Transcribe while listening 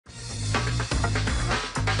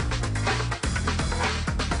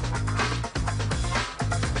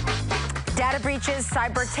Data breaches,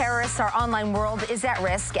 cyber terrorists, our online world is at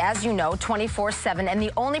risk, as you know, 24/7. And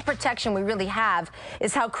the only protection we really have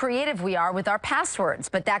is how creative we are with our passwords.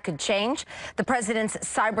 But that could change. The president's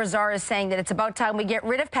cyber czar is saying that it's about time we get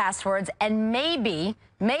rid of passwords and maybe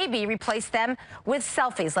replace them with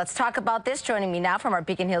selfies. Let's talk about this. Joining me now from our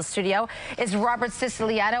Beacon Hill studio is Robert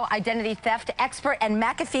Siciliano, identity theft expert and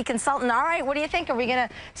McAfee consultant. All right, what do you think? Are we going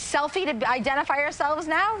to selfie to identify ourselves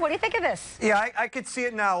now? What do you think of this? Yeah, I could see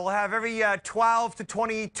it now. We'll have every 12 to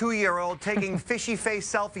 22-year-old taking fishy face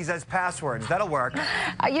selfies as passwords. That'll work.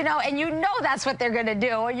 You know that's what they're going to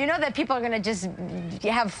do. You know that people are going to just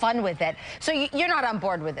have fun with it. So you're not on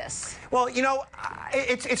board with this? Well, you know,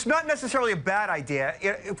 it's not necessarily a bad idea.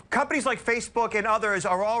 Companies like Facebook and others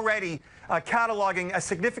are already cataloging a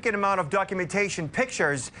significant amount of documentation,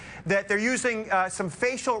 pictures, that they're using some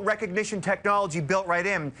facial recognition technology built right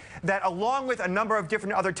in that, along with a number of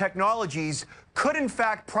different other technologies, could in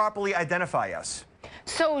fact properly identify us.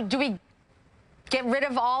 So do we get rid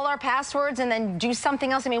of all our passwords and then do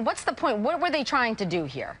something else? I mean, what's the point? What were they trying to do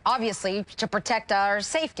here? Obviously, to protect our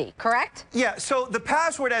safety, correct? Yeah, so the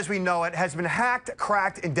password as we know it has been hacked,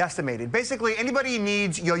 cracked, and decimated. Basically, anybody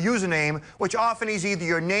needs your username, which often is either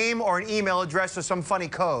your name or an email address or some funny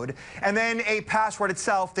code, and then a password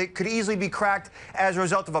itself that could easily be cracked as a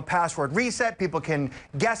result of a password reset. People can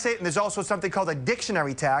guess it, and there's also something called a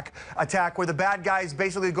dictionary attack where the bad guys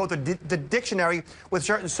basically go to the dictionary with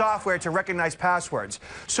certain software to recognize passwords.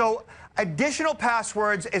 So additional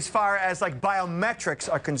passwords as far as like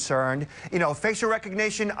biometrics are concerned, you know, facial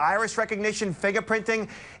recognition, iris recognition, fingerprinting,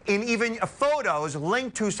 and even photos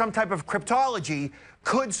linked to some type of cryptology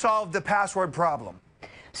could solve the password problem.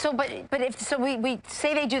 So, but if we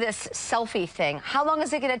say they do this selfie thing, how long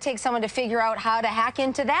is it going to take someone to figure out how to hack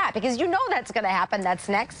into that? Because you know that's going to happen. That's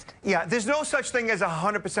next. Yeah, there's no such thing as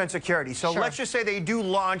 100% security. So Sure. Let's just say they do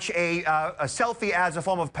launch a selfie as a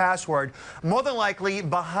form of password. More than likely,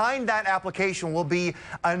 behind that application will be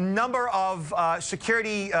a number of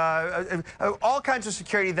security, all kinds of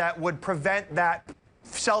security that would prevent that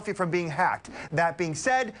selfie from being hacked. That being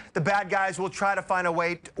said, the bad guys will try to find a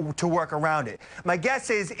way to work around it. My guess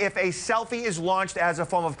is if a selfie is launched as a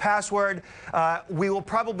form of password, we will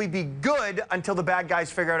probably be good until the bad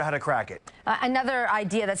guys figure out how to crack it. Another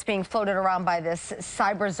idea that's being floated around by this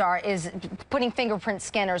cyber czar is putting fingerprint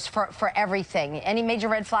scanners for everything. Any major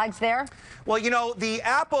red flags there? Well, you know, the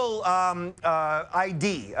Apple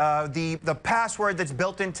ID, the password that's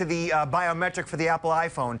built into the biometric for the Apple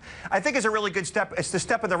iPhone, I think is a really good step. It's the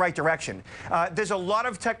step in the right direction. There's a lot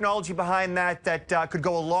of technology behind that could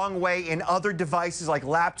go a long way in other devices like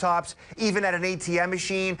laptops, even at an ATM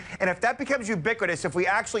machine. And if that becomes ubiquitous, if we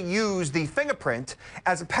actually use the fingerprint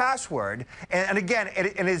as a password, and again,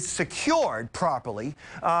 it is secured properly,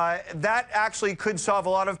 that actually could solve a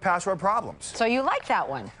lot of password problems. So you like that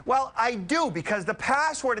one? Well, I do, because the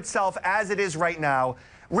password itself, as it is right now,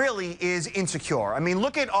 really is insecure. I mean,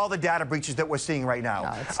 look at all the data breaches that we're seeing right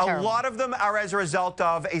now. Oh, it's a terrible. lot of them are as a result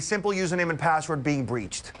of a simple username and password being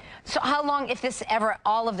breached. So how long, if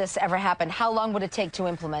all of this ever happened, how long would it take to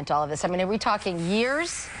implement all of this? I mean, are we talking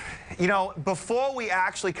years? You know, before we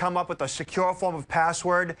actually come up with a secure form of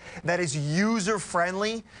password that is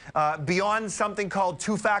user-friendly, beyond something called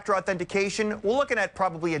two-factor authentication, we're looking at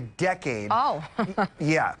probably a decade. Oh.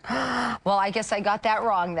 Yeah. Well, I guess I got that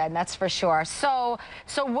wrong then, that's for sure. So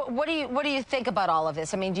what do you think about all of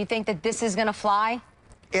this? I mean, do you think that this is going to fly?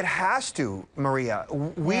 It has to, Maria.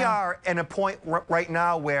 We are at a point right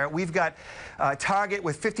now where we've got Target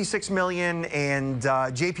with 56 million and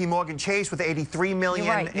JP Morgan Chase with 83 million.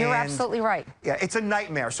 You're right. You're absolutely right. Yeah, it's a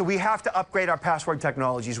nightmare. So we have to upgrade our password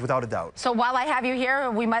technologies without a doubt. So while I have you here,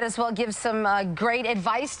 we might as well give some great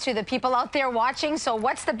advice to the people out there watching. So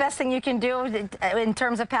what's the best thing you can do in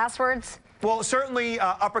terms of passwords? Well, certainly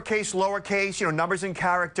uppercase, lowercase, you know, numbers and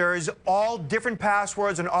characters, all different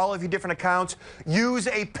passwords on all of your different accounts. Use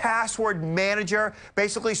a password manager,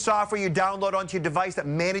 basically software you download onto your device that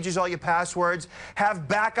manages all your passwords. Have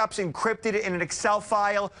backups encrypted in an Excel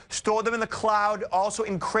file. Store them in the cloud, also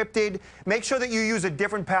encrypted. Make sure that you use a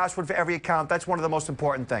different password for every account. That's one of the most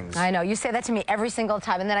important things. I know. You say that to me every single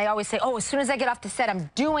time, and then I always say, oh, as soon as I get off the set, I'm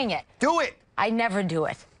doing it. Do it. I never do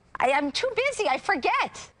it. I'm too busy. I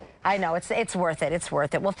forget. I know. It's worth it. It's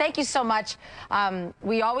worth it. Well, thank you so much.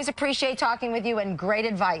 We always appreciate talking with you, and great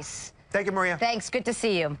advice. Thank you, Maria. Thanks. Good to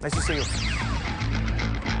see you. Nice to see you.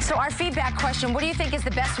 So our feedback question, what do you think is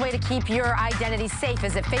the best way to keep your identity safe?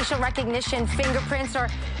 Is it facial recognition, fingerprints, or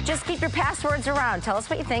just keep your passwords around? Tell us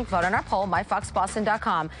what you think. Vote on our poll,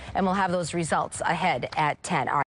 myfoxboston.com, and we'll have those results ahead at 10. All right.